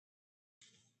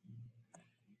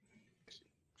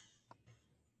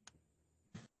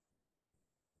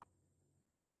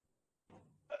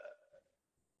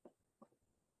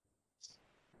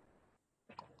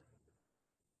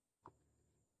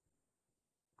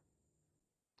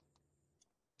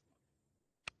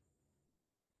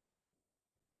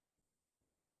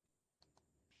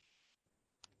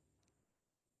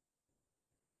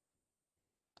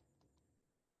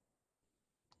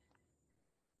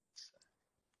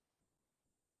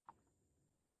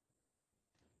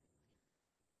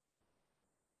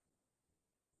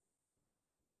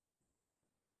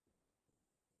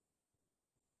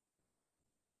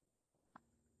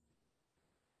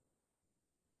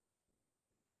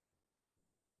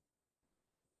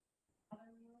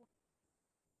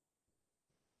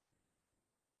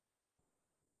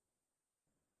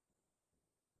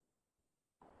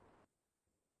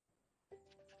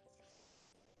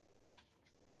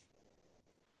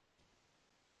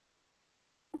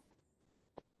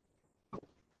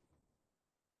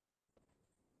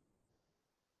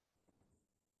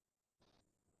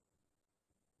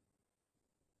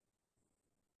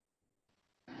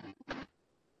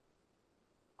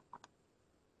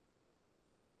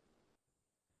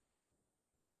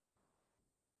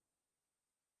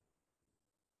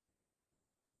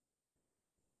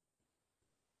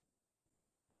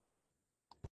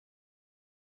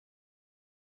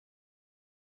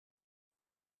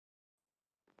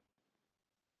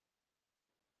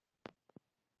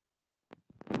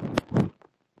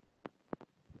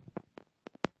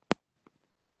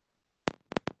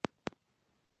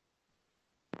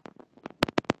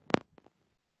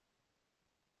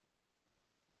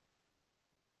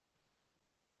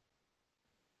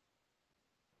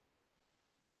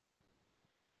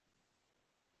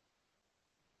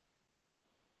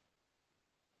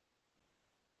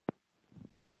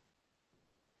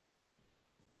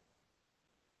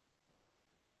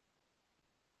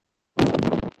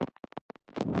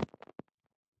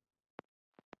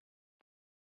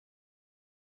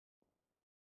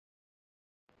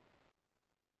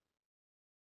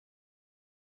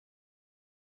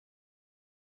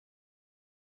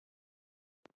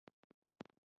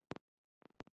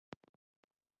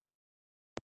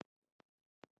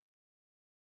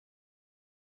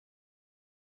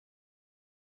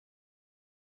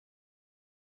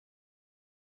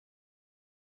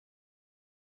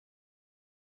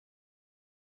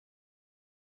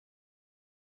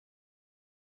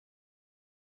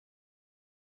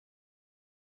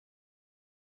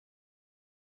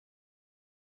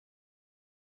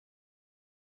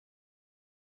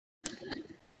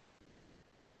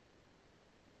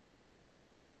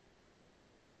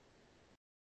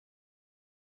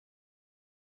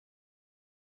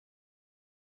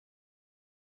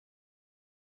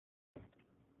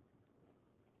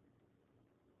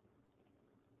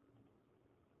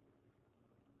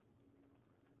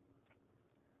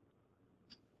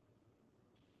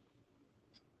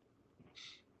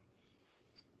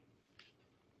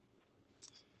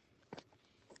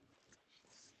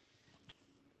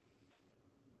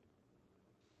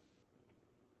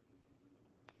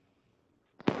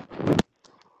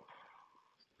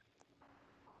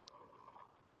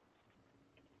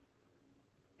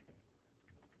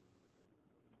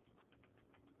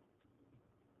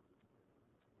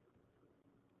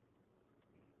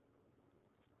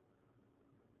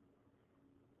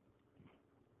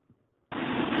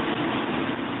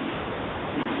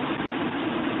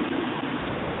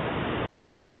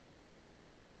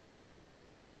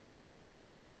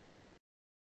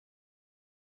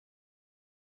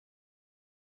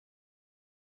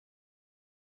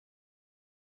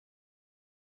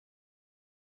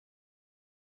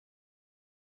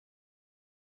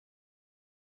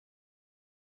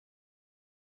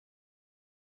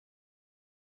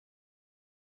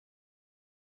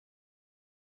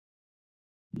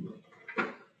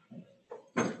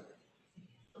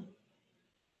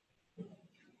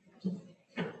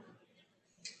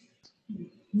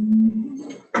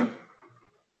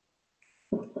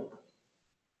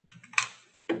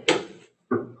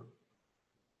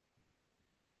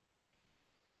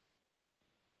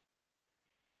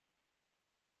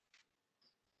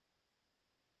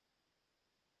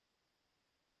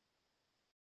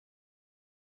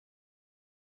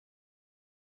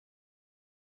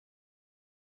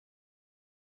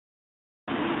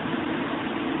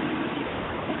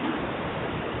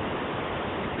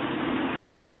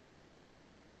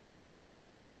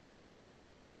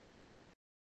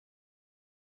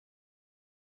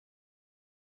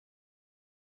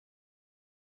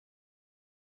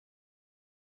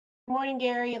Morning,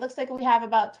 Gary. It looks like we have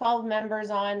about 12 members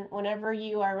on. Whenever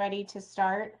you are ready to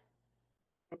start.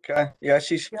 Okay. Yeah,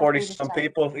 she's Feel 40 free to some start.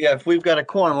 people. Yeah, if we've got a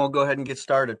quorum, we'll go ahead and get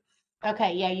started.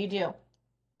 Okay, yeah, you do.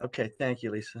 Okay, thank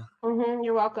you, Lisa.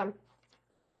 You're welcome.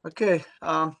 Okay,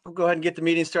 we'll go ahead and get the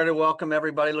meeting started. Welcome,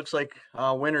 everybody. Looks like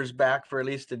winter's back for at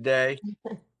least a day.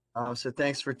 So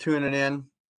thanks for tuning in.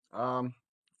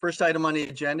 First item on the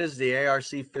agenda is the ARC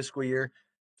fiscal year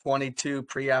 22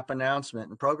 pre-app announcement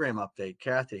and program update.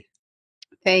 Kathy.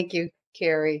 Thank you,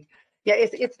 Carrie. Yeah,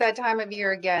 it's that time of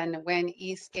year again when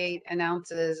Eastgate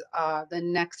announces the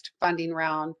next funding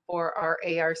round for our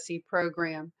ARC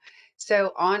program.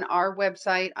 So on our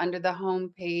website, under the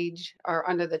home page, or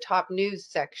under the top news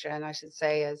section, I should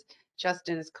say, as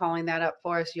Justin is calling that up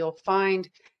for us, you'll find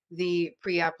the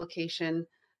pre-application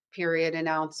period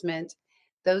announcement.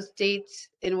 Those dates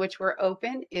in which we're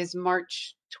open is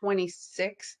March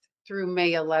 26th through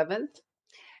May 11th.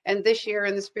 And this year,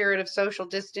 in the spirit of social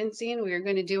distancing, we are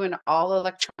going to do an all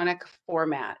electronic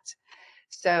format.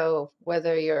 So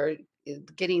whether you're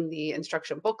getting the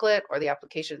instruction booklet or the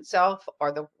application itself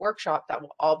or the workshop, that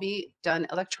will all be done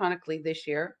electronically this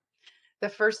year. The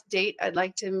first date I'd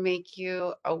like to make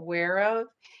you aware of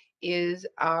is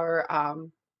our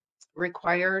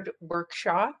required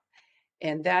workshop,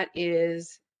 and that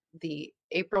is the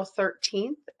April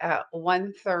 13th at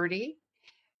 1:30.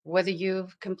 Whether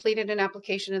you've completed an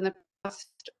application in the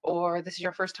past or this is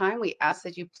your first time, we ask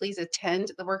that you please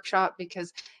attend the workshop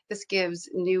because this gives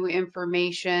new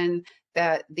information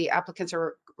that the applicants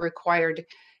are required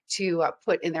to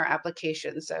put in their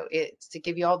application. So it's to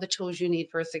give you all the tools you need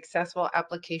for a successful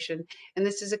application. And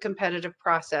this is a competitive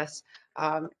process.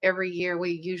 Every year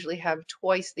we usually have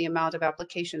twice the amount of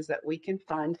applications that we can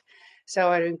fund.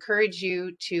 So I'd encourage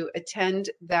you to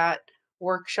attend that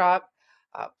workshop.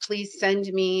 Please send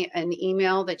me an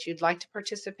email that you'd like to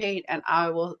participate, and I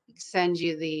will send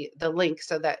you the link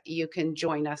so that you can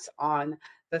join us on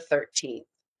the 13th.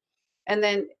 And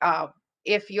then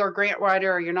if you're a grant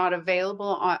writer or you're not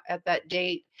available at that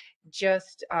date,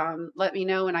 just let me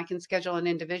know and I can schedule an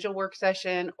individual work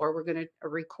session, or we're going to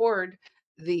record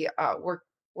the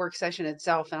work session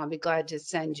itself, and I'll be glad to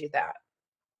send you that.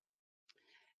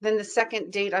 Then the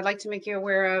second date I'd like to make you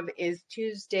aware of is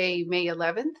Tuesday, May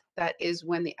 11th. That is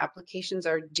when the applications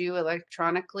are due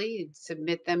electronically.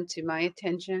 Submit them to my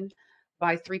attention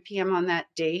by 3 p.m. on that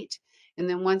date. And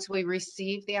then once we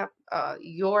receive the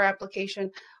your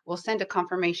application, we'll send a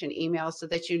confirmation email so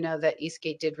that you know that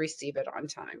Eastgate did receive it on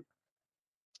time.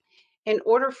 In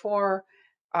order for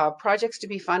projects to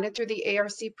be funded through the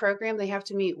ARC program, they have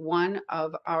to meet one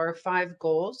of our 5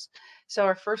 goals. So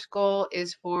our first goal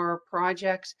is for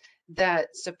projects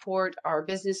that support our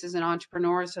businesses and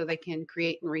entrepreneurs so they can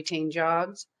create and retain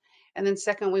jobs. And then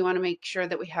second, we want to make sure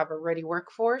that we have a ready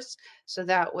workforce. So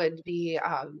that would be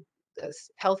a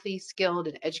healthy, skilled,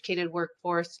 and educated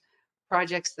workforce,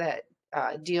 projects that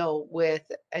deal with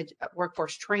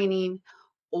workforce training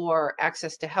or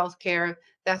access to healthcare.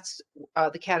 That's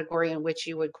the category in which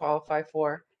you would qualify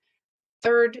for.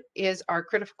 Third is our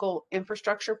critical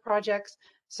infrastructure projects,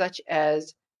 such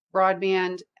as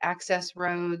broadband, access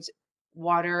roads,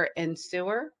 water, and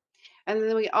sewer. And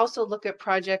then we also look at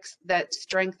projects that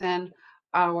strengthen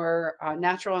our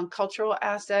natural and cultural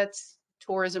assets.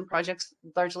 Tourism projects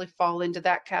largely fall into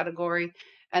that category.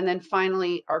 And then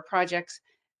finally, our projects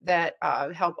that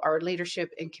help our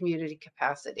leadership and community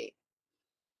capacity.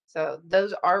 So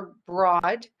those are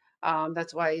broad.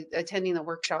 That's why attending the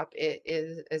workshop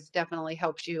is definitely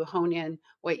helps you hone in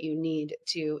what you need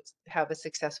to have a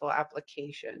successful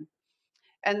application.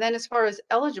 And then as far as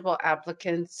eligible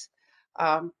applicants,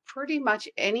 pretty much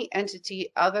any entity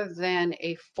other than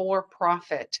a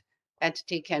for-profit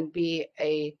entity can be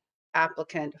a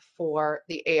applicant for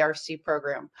the ARC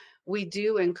program. We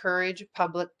do encourage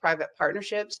public-private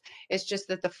partnerships. It's just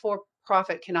that the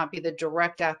for-profit cannot be the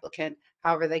direct applicant.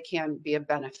 However, they can be a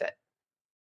benefit.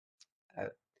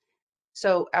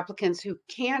 So applicants who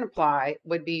can apply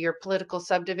would be your political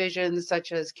subdivisions,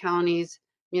 such as counties,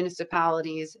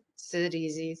 municipalities,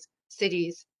 cities.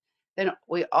 Then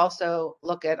we also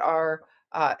look at our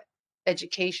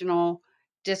educational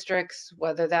districts,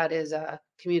 whether that is a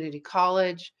community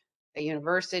college, a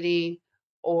university,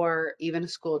 or even a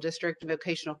school district.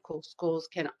 Vocational schools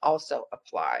can also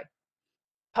apply.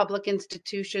 Public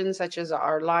institutions such as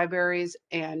our libraries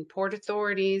and port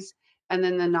authorities, and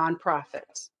then the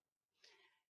nonprofits.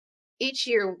 Each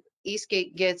year,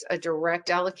 Eastgate gets a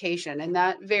direct allocation, and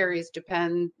that varies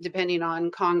depending on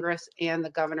Congress and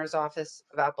the Governor's Office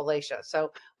of Appalachia.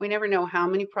 So we never know how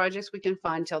many projects we can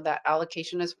fund till that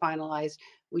allocation is finalized.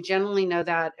 We generally know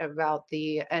that about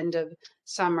the end of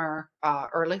summer,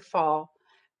 early fall.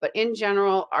 But in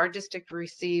general, our district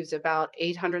receives about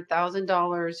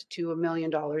 $800,000 to $1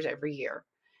 million every year.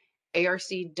 ARC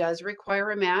does require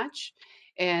a match,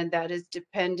 and that is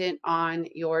dependent on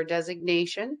your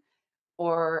designation.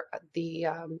 For the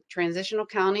transitional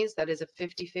counties, that is a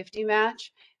 50-50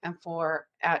 match. And for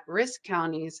at-risk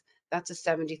counties, that's a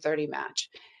 70-30 match.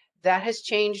 That has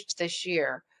changed this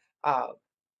year.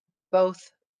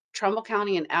 Both Trumbull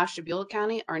County and Ashtabula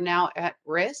County are now at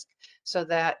risk. So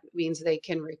that means they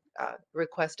can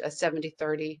request a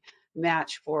 70-30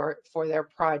 match for their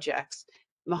projects.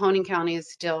 Mahoning County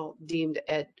is still deemed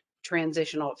at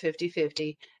transitional at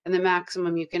 50-50, and the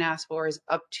maximum you can ask for is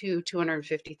up to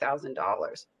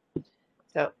 $250,000.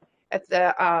 So at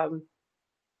the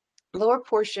lower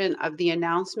portion of the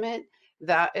announcement,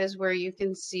 that is where you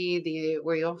can see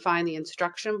where you'll find the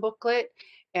instruction booklet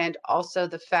and also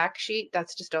the fact sheet.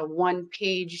 That's just a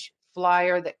one-page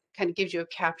flyer that kind of gives you a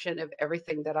caption of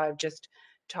everything that I've just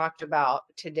talked about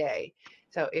today.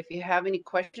 So if you have any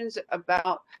questions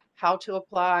about how to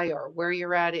apply or where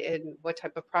you're at and what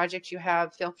type of projects you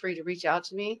have, feel free to reach out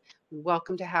to me. I'm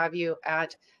welcome to have you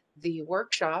at the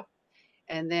workshop.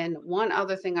 And then one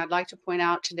other thing I'd like to point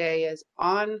out today is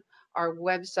on our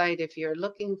website, if you're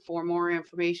looking for more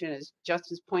information, as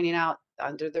Justin's pointing out,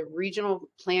 under the regional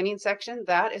planning section,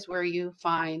 that is where you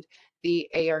find the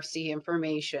ARC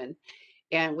information.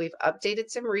 And we've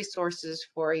updated some resources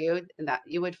for you, and that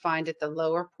you would find at the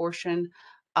lower portion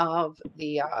of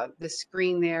the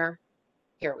screen there.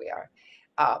 Here we are.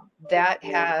 That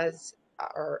has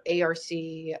our ARC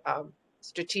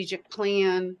strategic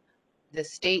plan, the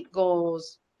state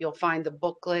goals. You'll find the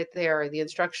booklet there, the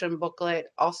instruction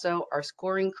booklet, also our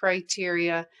scoring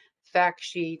criteria, fact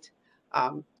sheet,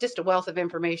 just a wealth of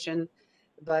information.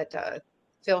 But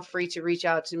feel free to reach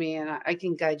out to me and I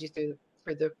can guide you through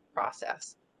the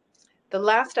process. The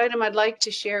last item I'd like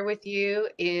to share with you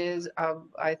is,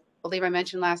 I believe I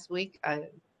mentioned last week,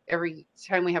 every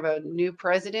time we have a new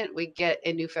president, we get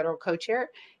a new federal co-chair.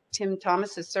 Tim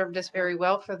Thomas has served us very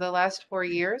well for the last 4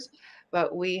 years,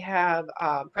 but we have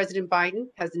President Biden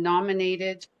has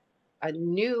nominated a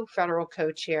new federal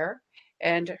co-chair,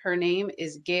 and her name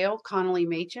is Gail Connolly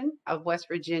Machen of West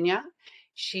Virginia.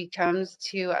 She comes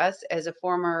to us as a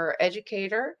former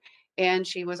educator, and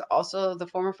she was also the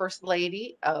former First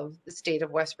Lady of the state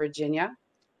of West Virginia.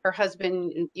 Her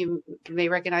husband, you may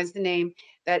recognize the name,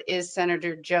 that is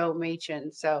Senator Joe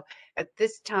Machen. So at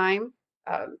this time,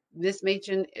 Ms.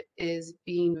 Machen is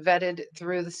being vetted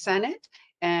through the Senate,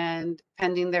 and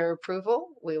pending their approval,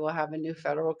 we will have a new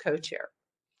federal co-chair.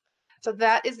 So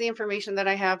that is the information that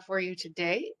I have for you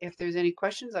today. If there's any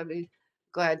questions, I'd be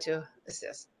glad to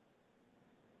assist.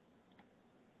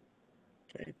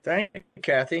 Okay, thank you,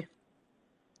 Kathy.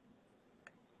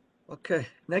 Okay,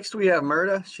 next we have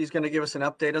Myrta. She's going to give us an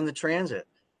update on the transit.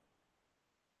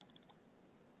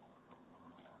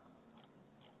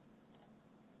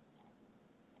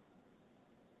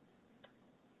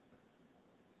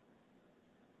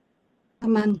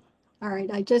 I'm on. All right,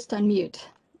 I just unmute.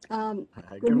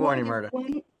 Good morning, Myrta.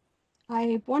 Everyone.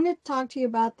 I wanted to talk to you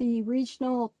about the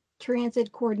Regional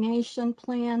Transit Coordination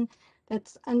Plan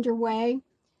that's underway.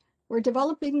 We're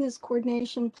developing this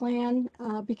coordination plan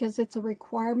because it's a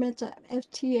requirement of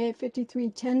FTA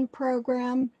 5310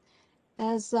 program.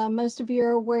 As most of you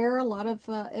are aware, a lot of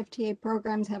FTA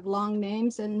programs have long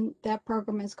names, and that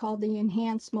program is called the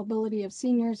Enhanced Mobility of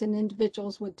Seniors and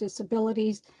Individuals with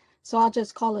Disabilities. So I'll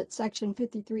just call it Section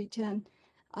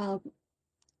 5310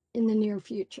 in the near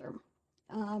future.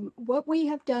 What we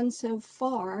have done so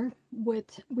far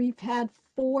we've had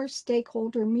 4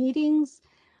 stakeholder meetings.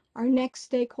 Our next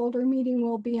stakeholder meeting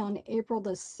will be on April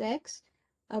the 6th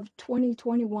of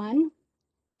 2021.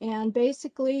 And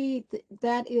basically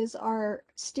that is our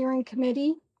steering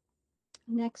committee.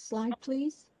 Next slide,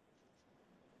 please.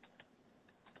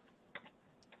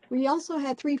 We also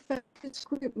had 3 focus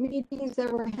group meetings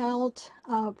that were held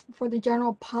for the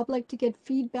general public to get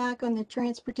feedback on the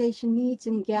transportation needs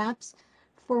and gaps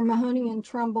for Mahoning and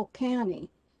Trumbull County.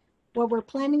 What we're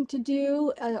planning to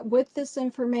do with this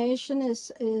information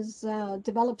is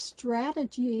develop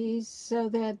strategies so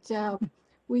that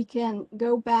we can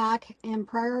go back and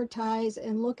prioritize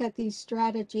and look at these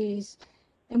strategies,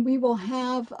 and we will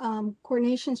have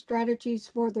coordination strategies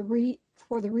for the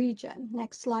region.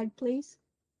 Next slide, please.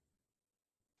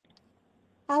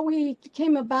 How we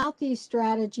came about these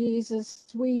strategies is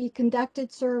we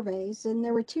conducted surveys, and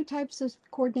there were two types of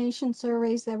coordination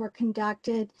surveys that were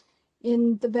conducted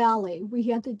in the Valley. We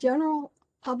had the general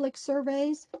public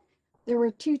surveys. There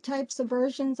were two types of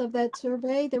versions of that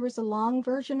survey. There was a long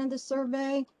version of the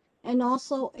survey and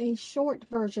also a short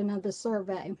version of the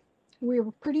survey. We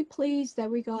were pretty pleased that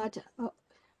we got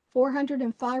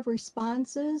 405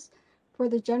 responses for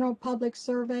the general public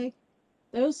survey.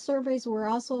 Those surveys were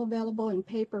also available in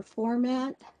paper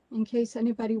format in case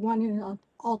anybody wanted an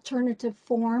alternative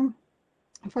form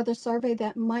for the survey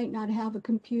that might not have a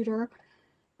computer.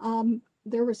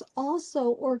 There was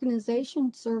also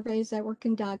organization surveys that were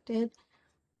conducted.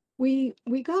 We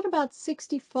got about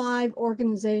 65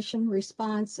 organization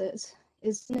responses.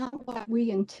 It's not what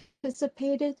we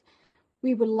anticipated.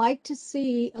 We would like to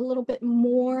see a little bit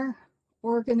more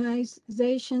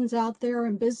organizations out there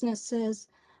and businesses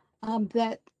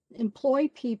that employ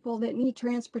people that need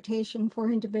transportation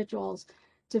for individuals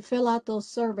to fill out those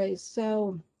surveys.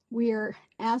 So we are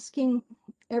asking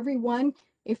everyone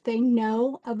if they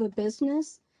know of a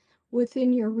business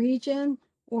within your region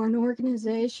or an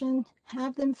organization,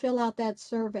 have them fill out that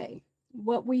survey.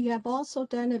 What we have also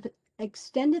done is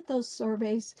extended those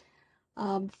surveys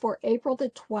for April the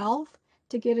 12th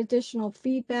to get additional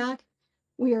feedback.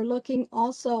 We are looking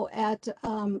also at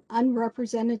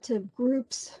unrepresentative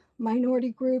groups, minority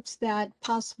groups that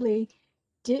possibly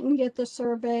didn't get the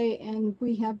survey, and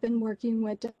we have been working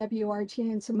with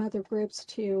WRT and some other groups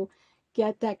to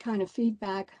get that kind of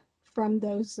feedback from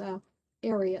those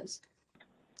areas.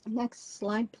 Next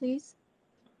slide, please.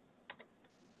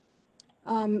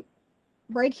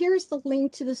 Right here is the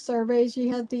link to the surveys.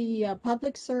 You have the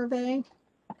public survey.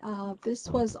 This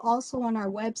was also on our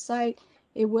website.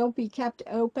 It will be kept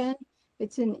open.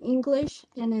 It's in English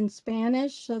and in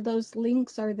Spanish, so those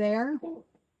links are there.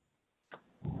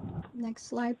 Next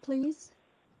slide, please.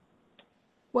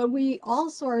 What we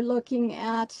also are looking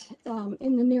at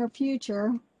in the near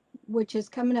future, which is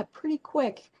coming up pretty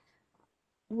quick,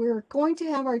 we're going to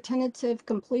have our tentative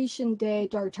completion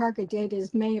date, our target date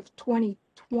is May of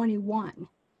 2021.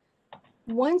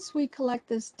 Once we collect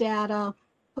this data,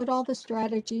 put all the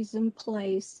strategies in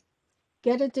place,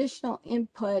 get additional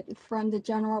input from the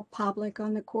general public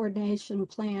on the coordination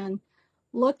plan,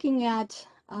 looking at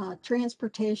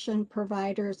transportation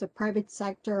providers, the private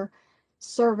sector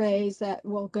surveys that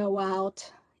will go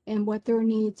out and what their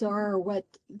needs are or what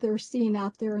they're seeing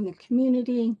out there in the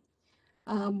community.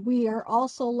 We are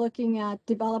also looking at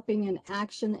developing an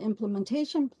action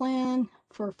implementation plan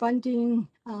for funding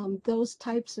those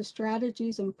types of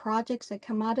strategies and projects that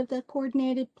come out of the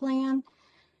coordinated plan.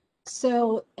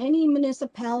 So any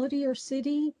municipality or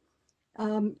city,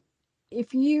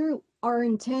 if you are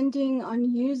intending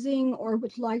on using or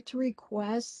would like to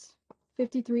request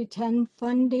 5310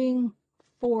 funding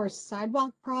for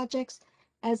sidewalk projects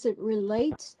as it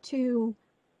relates to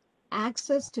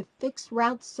access to fixed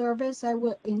route service, I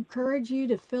would encourage you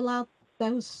to fill out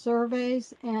those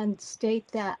surveys and state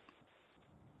that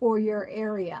for your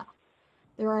area.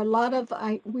 There are a lot of,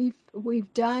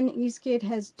 we've done, Eastgate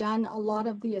has done a lot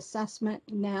of the assessment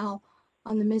now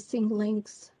on the missing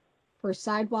links for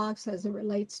sidewalks as it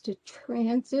relates to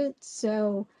transit.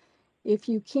 So if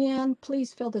you can,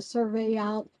 please fill the survey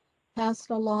out, pass it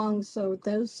along. So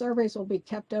those surveys will be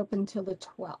kept open till the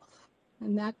 12th.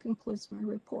 And that concludes my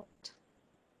report.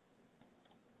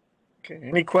 Okay,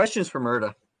 any questions for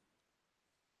Myrta?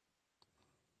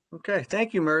 Okay,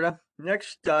 thank you, Myrta.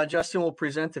 Next, Justin will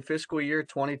present the fiscal year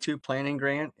 22 planning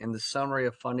grant and the summary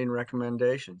of funding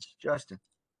recommendations. Justin.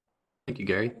 Thank you,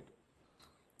 Gary.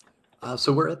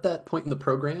 So we're at that point in the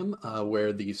program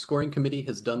where the scoring committee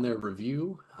has done their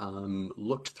review,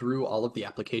 looked through all of the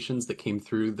applications that came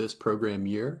through this program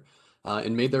year,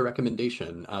 and made their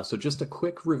recommendation. So just a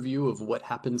quick review of what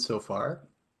happened so far.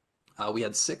 We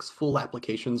had 6 full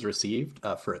applications received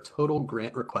for a total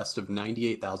grant request of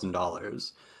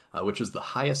 $98,000, which is the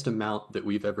highest amount that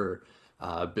we've ever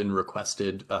been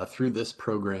requested through this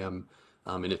program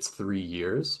in its 3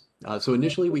 years. So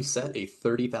initially we set a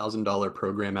 $30,000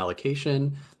 program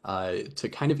allocation to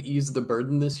kind of ease the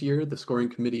burden this year. The scoring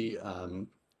committee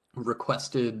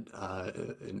requested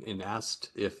and asked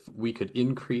if we could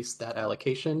increase that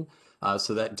allocation.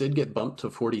 So that did get bumped to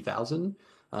 $40,000.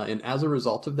 And as a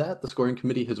result of that, the scoring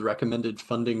committee has recommended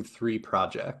funding 3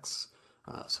 projects.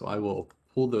 So I will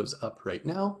pull those up right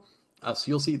now. So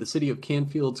you'll see the City of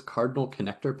Canfield's Cardinal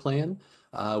Connector Plan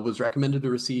was recommended to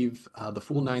receive the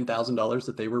full $9,000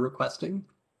 that they were requesting.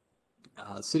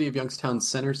 City of Youngstown's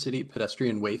Center City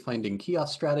Pedestrian Wayfinding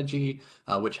Kiosk Strategy,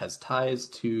 which has ties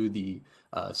to the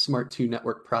Smart 2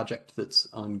 network project that's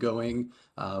ongoing,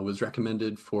 was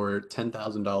recommended for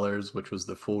 $10,000, which was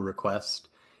the full request.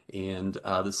 And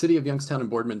the City of Youngstown and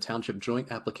Boardman Township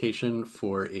joint application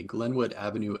for a Glenwood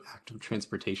Avenue active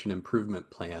transportation improvement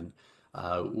plan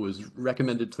was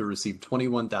recommended to receive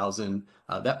 $21,000.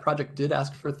 That project did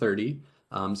ask for 30.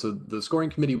 So the scoring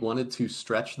committee wanted to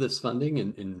stretch this funding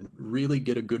and really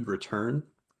get a good return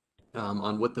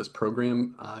on what this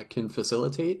program can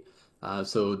facilitate.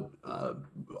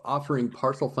 Offering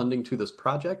partial funding to this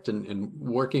project and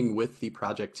working with the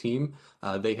project team,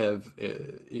 they have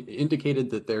indicated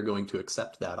that they're going to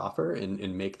accept that offer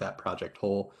and make that project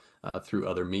whole through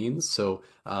other means. So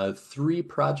 3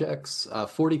 projects,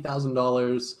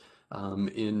 $40,000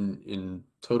 in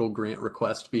total grant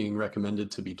request being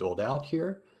recommended to be doled out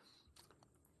here.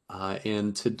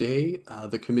 And today,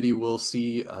 the committee will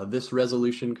see this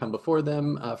resolution come before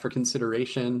them for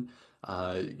consideration.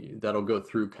 That'll go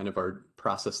through kind of our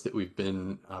process that we've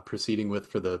been proceeding with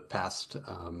for the past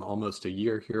almost a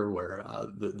year here, where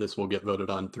this will get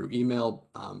voted on through email.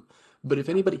 But if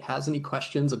anybody has any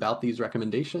questions about these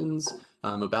recommendations,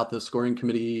 about the scoring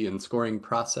committee and scoring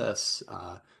process,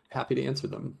 happy to answer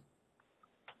them.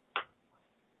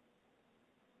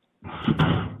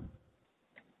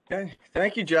 Okay,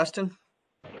 thank you, Justin.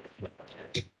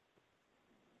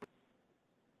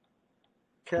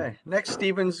 Okay, next,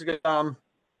 Stephen's going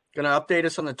to update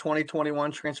us on the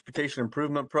 2021 Transportation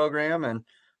Improvement Program and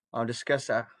discuss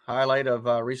a highlight of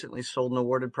recently sold and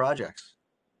awarded projects.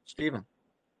 Stephen.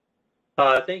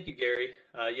 Thank you, Gary.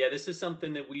 Yeah, this is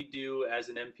something that we do as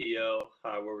an MPO.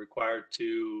 We're required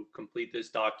to complete this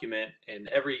document, and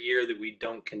every year that we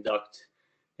don't conduct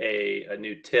a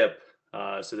new TIP,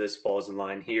 so this falls in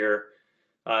line here.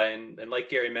 And like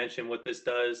Gary mentioned, what this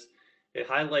does, it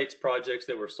highlights projects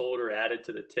that were sold or added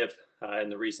to the TIP in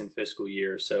the recent fiscal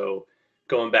year. So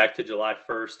going back to July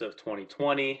 1st of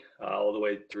 2020, all the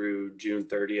way through June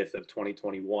 30th of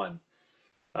 2021.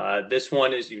 This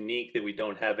one is unique that we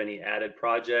don't have any added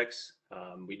projects.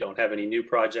 We don't have any new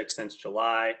projects since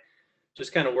July.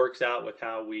 Just kind of works out with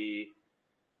how we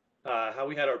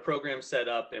had our program set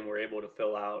up, and we're able to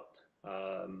fill out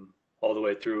all the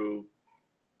way through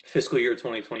fiscal year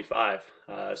 2025.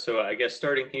 So I guess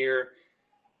starting here,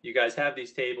 you guys have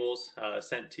these tables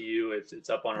sent to you. It's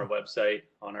up on our website,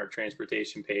 on our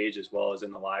transportation page, as well as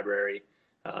in the library.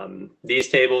 These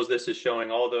tables, this is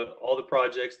showing all the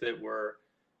projects that were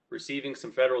receiving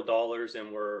some federal dollars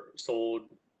and were sold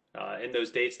in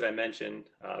those dates that I mentioned,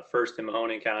 first in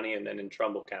Mahoning County and then in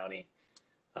Trumbull County.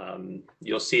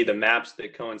 You'll see the maps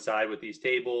that coincide with these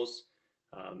tables.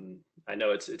 I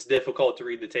know it's difficult to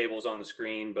read the tables on the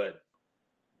screen, but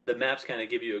the maps kind of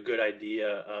give you a good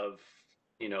idea of,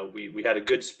 we had a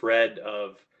good spread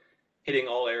of hitting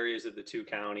all areas of the 2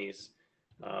 counties.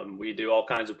 We do all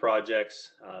kinds of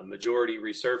projects, majority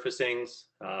resurfacings,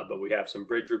 but we have some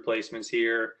bridge replacements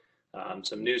here,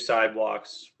 some new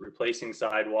sidewalks, replacing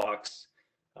sidewalks,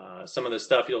 some of the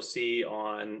stuff you'll see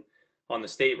on the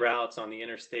state routes, on the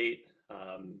interstate.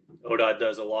 ODOT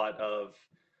does a lot of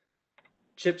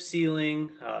chip sealing,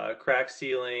 crack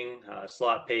sealing,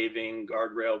 slot paving,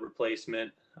 guardrail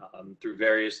replacement through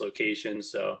various locations.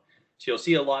 So you'll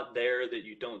see a lot there that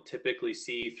you don't typically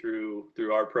see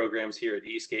through our programs here at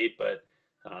Eastgate, but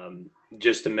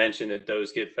just to mention that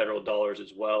those get federal dollars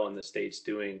as well, and the state's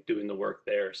doing the work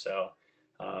there. So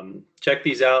check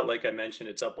these out. Like I mentioned,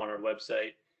 it's up on our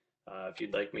website. If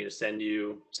you'd like me to send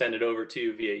it over to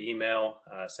you via email,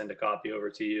 send a copy over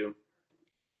to you.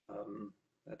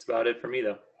 That's about it for me,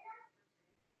 though.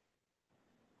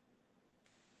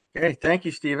 Okay, thank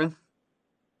you, Stephen.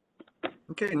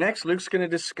 Okay, next, Luke's going to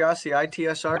discuss the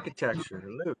ITS architecture.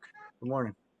 Luke, good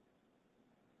morning.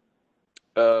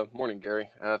 Morning, Gary.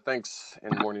 Thanks,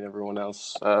 and morning, everyone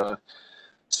else.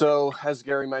 So, as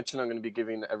Gary mentioned, I'm going to be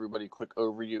giving everybody a quick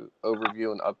overview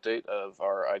and update of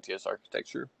our ITS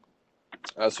architecture.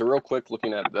 So real quick,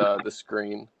 looking at the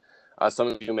screen, some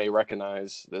of you may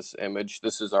recognize this image.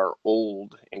 This is our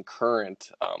old and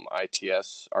current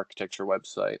ITS architecture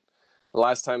website. The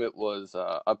last time it was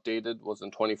updated was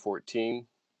in 2014,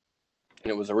 and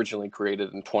it was originally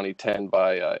created in 2010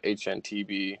 by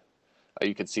HNTB.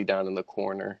 You can see down in the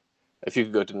corner. If you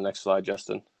could go to the next slide,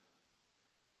 Justin.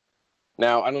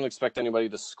 Now, I don't expect anybody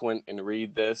to squint and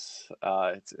read this.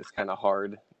 It's kind of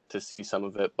hard to see some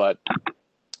of it, but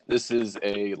this is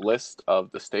a list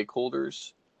of the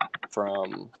stakeholders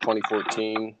from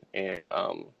 2014 and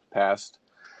past.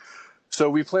 So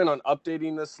we plan on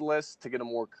updating this list to get a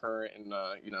more current and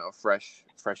fresh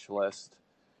list.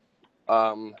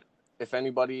 If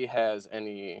anybody has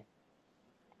any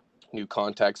new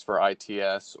contacts for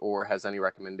ITS or has any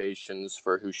recommendations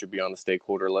for who should be on the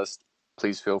stakeholder list,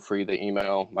 please feel free to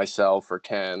email myself or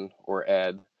Ken or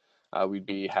Ed. We'd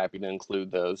be happy to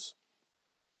include those.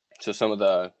 So some of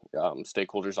the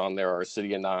stakeholders on there are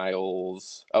City of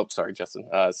Niles. Oh, sorry, Justin.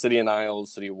 City of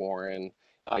Niles, City of Warren,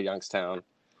 Youngstown.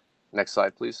 Next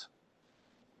slide, please.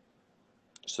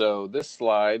 So this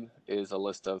slide is a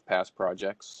list of past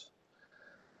projects.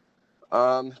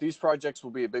 These projects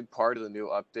will be a big part of the new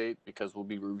update because we'll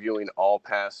be reviewing all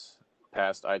past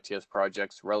ITS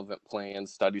projects, relevant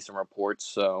plans, studies, and reports.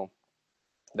 So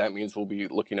that means we'll be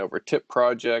looking over TIP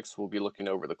projects, we'll be looking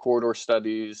over the corridor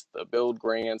studies, the build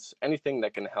grants, anything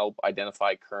that can help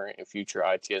identify current and future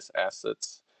ITS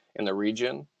assets in the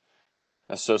region.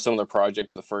 So some of the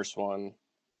projects, the first one,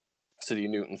 City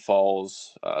of Newton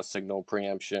Falls, signal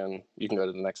preemption. You can go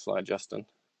to the next slide, Justin.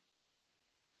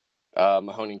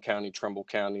 Mahoning County, Trumbull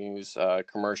counties,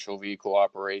 commercial vehicle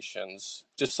operations,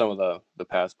 just some of the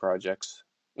past projects.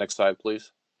 Next slide,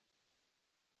 please.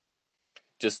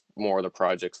 Just more of the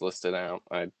projects listed out.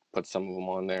 I put some of them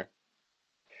on there.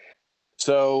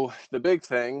 So the big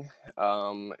thing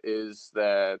is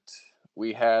that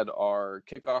we had our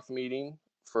kickoff meeting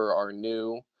for our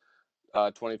new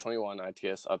 2021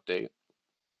 ITS update.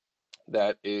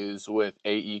 That is with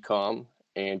AECOM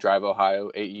and Drive Ohio.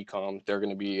 AECOM, they're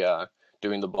going to be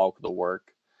doing the bulk of the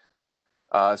work.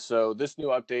 So this new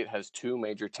update has two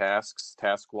major tasks.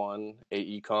 Task one,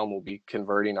 AECOM will be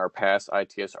converting our past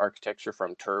ITS architecture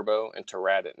from Turbo into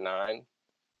Radit 9.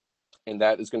 And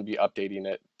that is going to be updating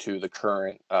it to the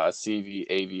current CV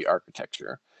AV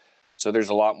architecture. So there's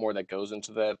a lot more that goes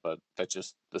into that, but that's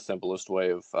just the simplest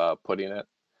way of putting it.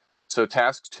 So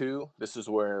task two, this is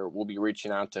where we'll be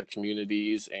reaching out to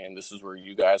communities, and this is where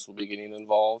you guys will be getting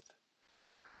involved.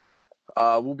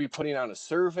 We'll be putting out a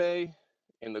survey,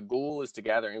 and the goal is to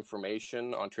gather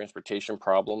information on transportation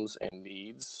problems and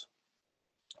needs.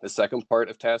 The second part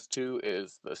of task two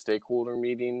is the stakeholder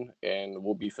meeting, and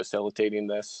we'll be facilitating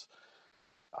this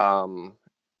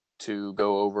to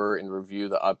go over and review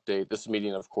the update. This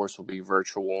meeting, of course, will be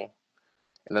virtual.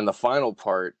 And then the final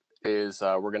part is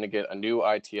we're going to get a new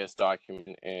ITS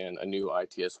document and a new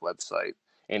ITS website.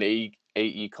 And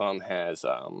AECOM has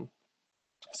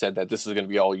said that this is going to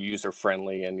be all user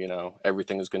friendly and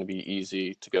everything is going to be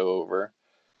easy to go over.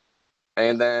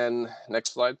 And then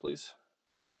next slide, please.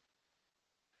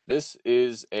 This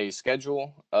is a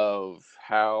schedule of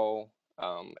how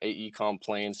AECOM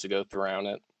plans to go through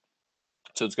it.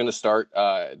 So it's going to start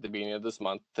at the beginning of this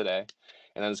month today,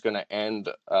 and then it's going to end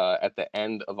at the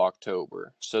end of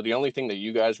October. So the only thing that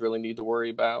you guys really need to worry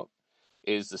about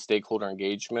is the stakeholder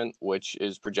engagement, which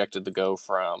is projected to go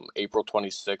from April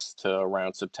 26th to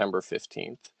around September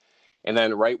 15th. And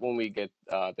then right when we get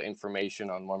the information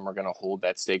on when we're going to hold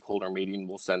that stakeholder meeting,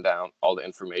 we'll send out all the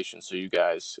information so you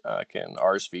guys can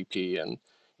RSVP and,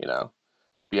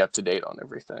 be up to date on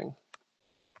everything.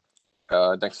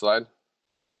 Next slide.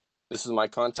 This is my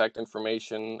contact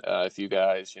information. If you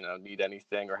guys, need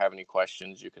anything or have any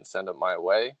questions, you can send them my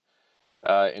way.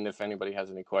 And if anybody has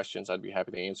any questions, I'd be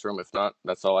happy to answer them. If not,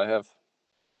 that's all I have.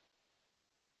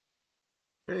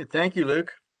 Okay, thank you,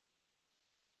 Luke.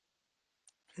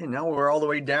 Okay, now we're all the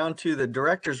way down to the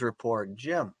director's report.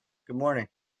 Jim, good morning.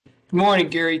 Good morning,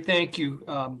 Gary. Thank you.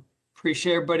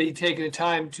 Appreciate everybody taking the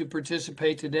time to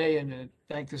participate today, and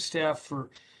thank the staff for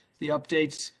the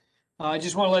updates. I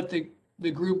just want to let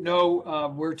the group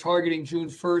know we're targeting June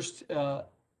 1st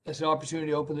as an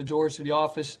opportunity to open the doors to the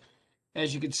office.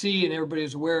 As you can see, and everybody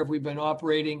is aware of, we've been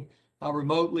operating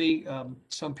remotely.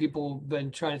 Some people have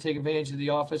been trying to take advantage of the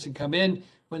office and come in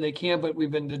when they can, but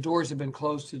the doors have been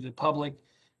closed to the public.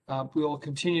 We will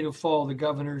continue to follow the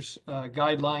governor's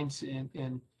guidelines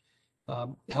and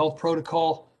health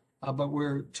protocol, but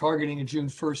we're targeting a June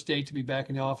 1st date to be back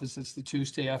in the office. That's the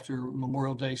Tuesday after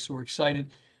Memorial Day, so we're excited.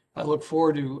 I look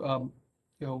forward to,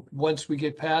 once we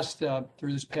get past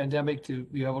through this pandemic, to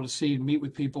be able to see and meet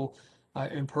with people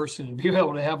in person and be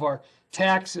able to have our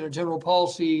tax and our general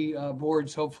policy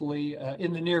boards, hopefully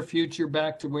in the near future,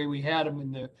 back to the way we had them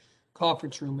in the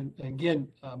conference room. And again,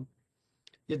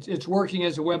 it's working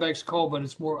as a WebEx call, but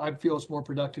I feel it's more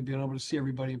productive being able to see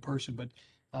everybody in person.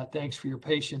 But thanks for your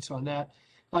patience on that.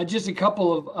 Just a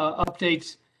couple of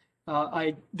updates.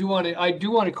 I do want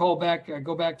to go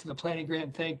back to the planning grant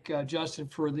and thank Justin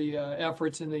for the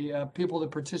efforts and the people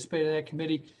that participated in that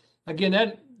committee.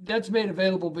 Again, that's made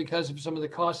available because of some of the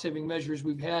cost saving measures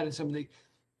we've had and some of the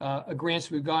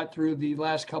grants we've got through the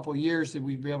last couple of years that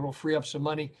we'd be able to free up some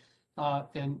money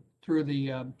and through the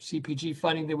CPG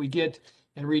funding that we get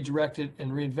and redirect it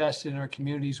and reinvest it in our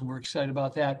communities. And we're excited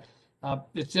about that.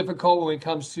 It's difficult when it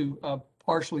comes to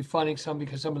partially funding some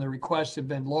because some of the requests have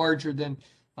been larger than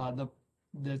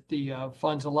the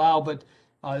funds allow, but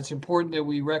it's important that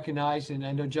we recognize, and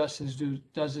I know Justin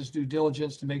does his due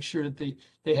diligence to make sure that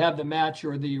they have the match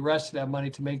or the rest of that money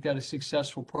to make that a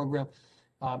successful program,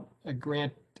 a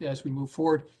grant as we move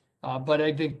forward. But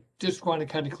I think just want to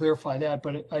kind of clarify that.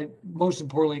 But I most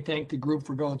importantly thank the group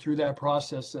for going through that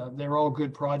process. They're all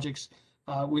good projects.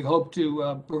 We hope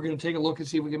to, we're going to take a look and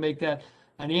see if we can make that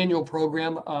an annual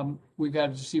program. We've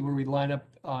got to see where we line up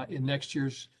in next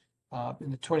year's, in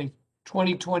the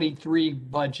 2023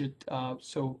 budget,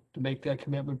 so to make that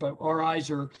commitment. But our eyes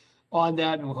are on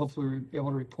that, and we'll hopefully be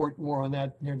able to report more on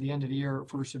that near the end of the year or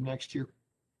first of next year.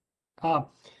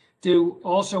 Do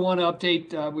also want to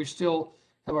update, we still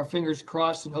have our fingers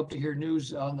crossed and hope to hear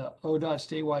news on the ODOT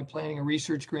statewide planning and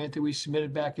research grant that we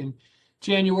submitted back in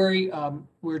January.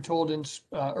 We were told in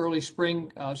early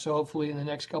spring, so hopefully in the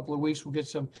next couple of weeks we'll get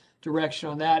some direction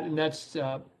on that, and that's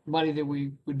money that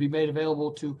we would be made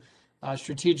available to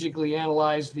strategically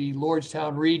analyze the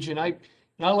Lordstown region. I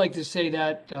like to say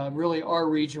that really our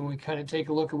region, we kind of take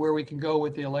a look at where we can go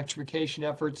with the electrification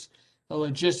efforts, the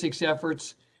logistics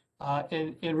efforts,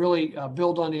 and really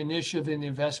build on the initiative and the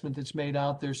investment that's made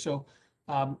out there. So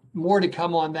more to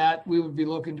come on that. We would be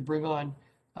looking to bring on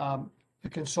a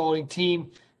consulting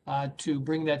team to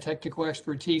bring that technical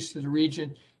expertise to the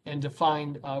region and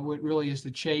define what really is the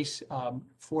chase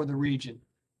for the region.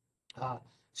 As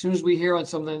soon as we hear on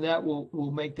something like that,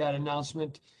 we'll make that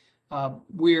announcement.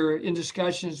 We're in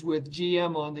discussions with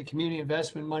GM on the community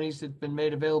investment monies that have been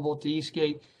made available to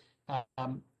Eastgate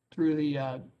through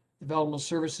the Developmental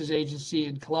Services Agency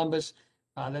in Columbus.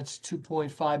 That's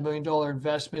 $2.5 million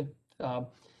investment.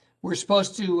 We're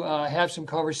supposed to have some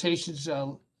conversations,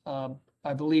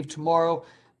 I believe tomorrow.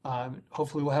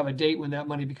 Hopefully we'll have a date when that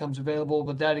money becomes available,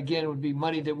 but that again would be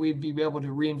money that we'd be able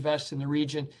to reinvest in the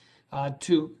region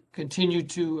to continue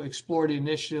to explore the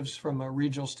initiatives from a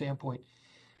regional standpoint.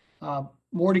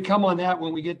 More to come on that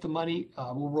when we get the money.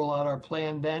 We'll roll out our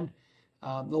plan then.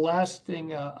 The last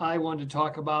thing I wanted to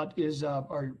talk about is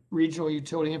our regional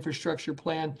utility infrastructure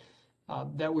plan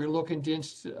that we're looking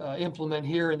to implement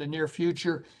here in the near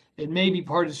future. It may be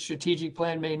part of the strategic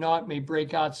plan, may not, may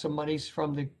break out some monies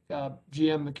from the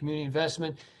GM and community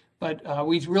investment. But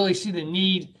we really see the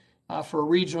need for a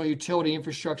regional utility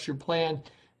infrastructure plan,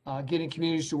 getting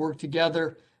communities to work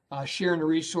together, sharing the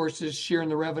resources, sharing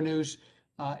the revenues,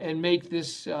 and make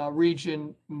this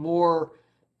region more,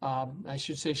 I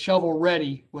should say, shovel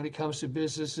ready when it comes to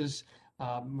businesses,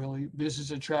 really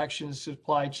business attractions,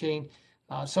 supply chain.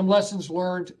 Some lessons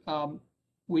learned.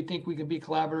 We think we can be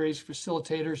collaborators,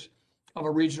 facilitators of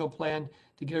a regional plan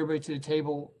to get everybody to the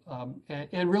table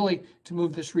and really to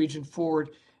move this region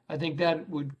forward. I think that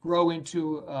would grow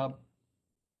into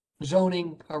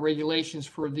zoning regulations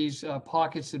for these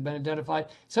pockets that have been identified.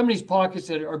 Some of these pockets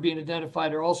that are being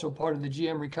identified are also part of the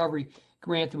GM recovery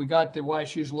grant that we got that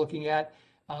YSU is looking at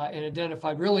and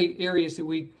identified really areas that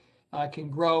we can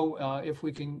grow if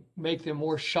we can make them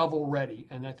more shovel ready.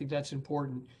 And I think that's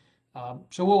important.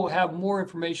 So we'll have more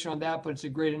information on that, but it's a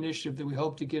great initiative that we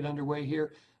hope to get underway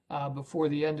here before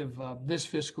the end of this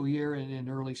fiscal year and in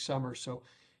early summer. So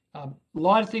a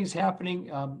lot of things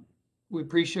happening. We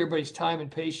appreciate everybody's time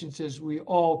and patience as we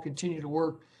all continue to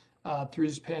work through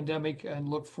this pandemic and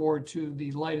look forward to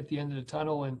the light at the end of the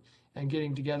tunnel and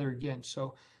getting together again.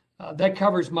 So that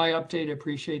covers my update. I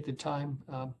appreciate the time.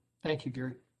 Thank you,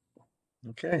 Gary.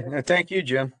 Okay, no, thank you,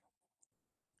 Jim.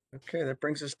 Okay, that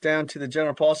brings us down to the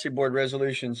General Policy Board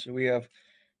resolutions. We have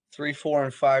 3, 4,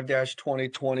 and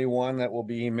 5-2021 that will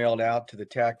be emailed out to the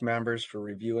TAC members for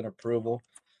review and approval.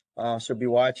 So be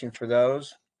watching for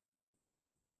those.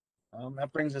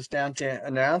 That brings us down to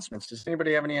announcements. Does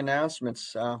anybody have any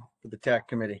announcements for the TAC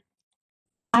committee?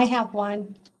 I have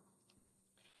one.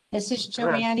 This is Go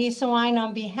ahead. Joanne Isawine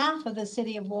on behalf of the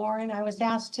City of Warren. I was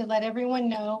asked to let everyone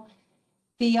know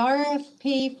the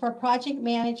RFP for project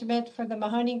management for the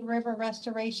Mahoning River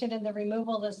restoration and the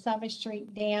removal of the Summit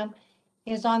Street Dam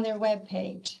is on their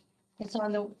webpage. It's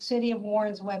on the City of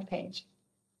Warren's webpage.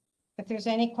 If there's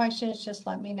any questions, just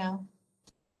let me know.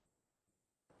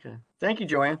 Okay, thank you,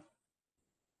 Joanne.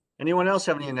 Anyone else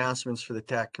have any announcements for the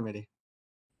TAC committee?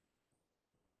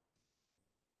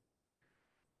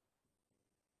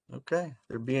 Okay,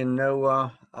 there being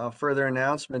no further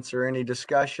announcements or any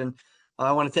discussion,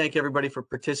 I want to thank everybody for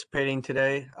participating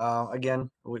today. Again,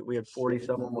 we had 40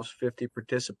 some, almost 50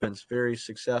 participants, very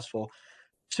successful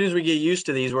as soon as we get used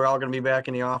to these, we're all going to be back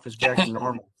in the office, back to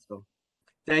normal. So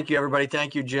thank you, everybody.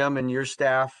 Thank you, Jim, and your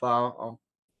staff for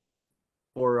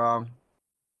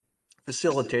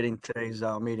facilitating today's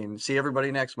meeting. See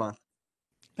everybody next month.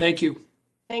 Thank you.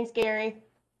 Thanks, Gary.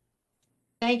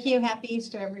 Thank you. Happy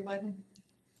Easter, everyone.